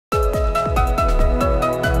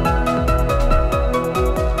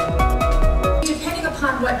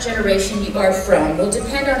what generation you are from will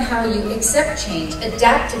depend on how you accept change,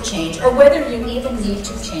 adapt to change, or whether you even need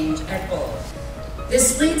to change at all.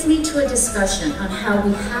 This leads me to a discussion on how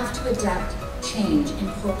we have to adapt change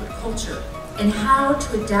in corporate culture and how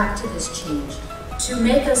to adapt to this change to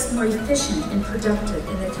make us more efficient and productive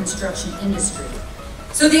in the construction industry.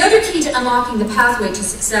 So the other key to unlocking the pathway to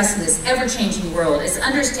success in this ever-changing world is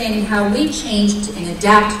understanding how we change and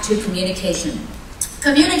adapt to communication.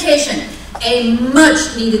 Communication, a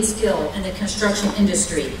much-needed skill in the construction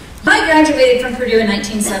industry. When I graduated from Purdue in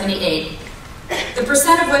 1978, the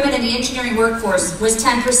percent of women in the engineering workforce was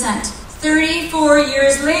 10%. 34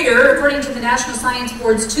 years later, according to the National Science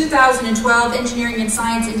Board's 2012 Engineering and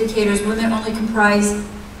Science Indicators, women only comprise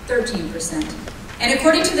 13%. And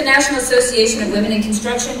according to the National Association of Women in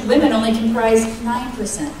Construction, women only comprise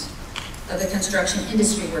 9% of the construction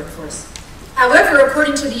industry workforce. However,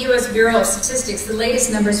 according to the U.S. Bureau of Statistics, the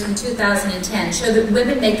latest numbers from 2010 show that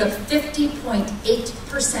women make up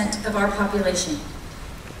 50.8% of our population.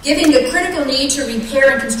 Given the critical need to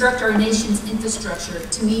repair and construct our nation's infrastructure,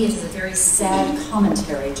 to me it is a very sad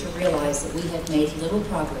commentary to realize that we have made little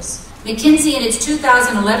progress. McKinsey, in its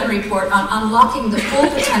 2011 report on unlocking the full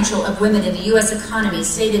potential of women in the U.S. economy,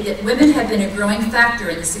 stated that women have been a growing factor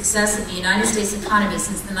in the success of the United States economy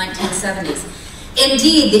since the 1970s.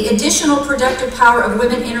 Indeed, the additional productive power of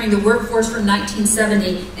women entering the workforce from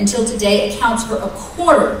 1970 until today accounts for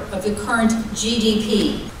 1/4 of the current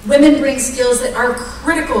GDP. Women bring skills that are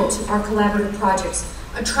critical to our collaborative projects.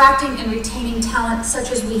 Attracting and retaining talent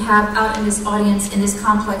such as we have out in this audience in this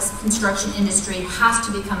complex construction industry has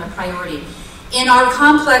to become a priority. In our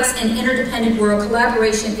complex and interdependent world,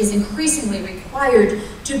 collaboration is increasingly required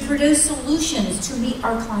to produce solutions to meet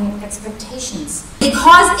our client expectations.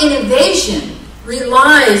 Because innovation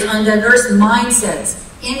relies on diverse mindsets,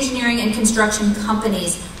 engineering and construction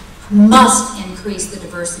companies must increase the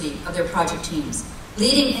diversity of their project teams.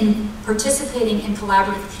 Leading and participating in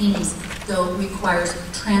collaborative teams, though, requires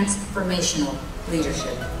transformational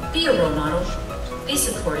leadership. Be a role model. Be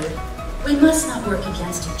supportive. We must not work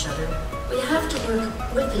against each other. We have to work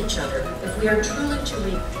with each other if we are truly to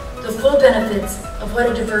reap the full benefits of what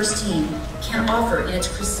a diverse team can offer in its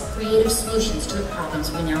creative solutions to the problems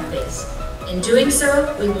we now face. In doing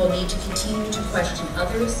so, we will need to continue to question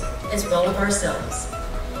others as well as ourselves.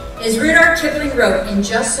 As Rudyard Kipling wrote in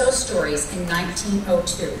Just So Stories in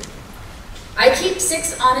 1902, "I keep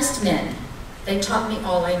 6 honest men. They taught me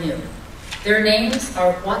all I knew. Their names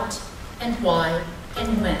are what and why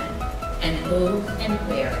and when and who and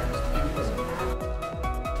where.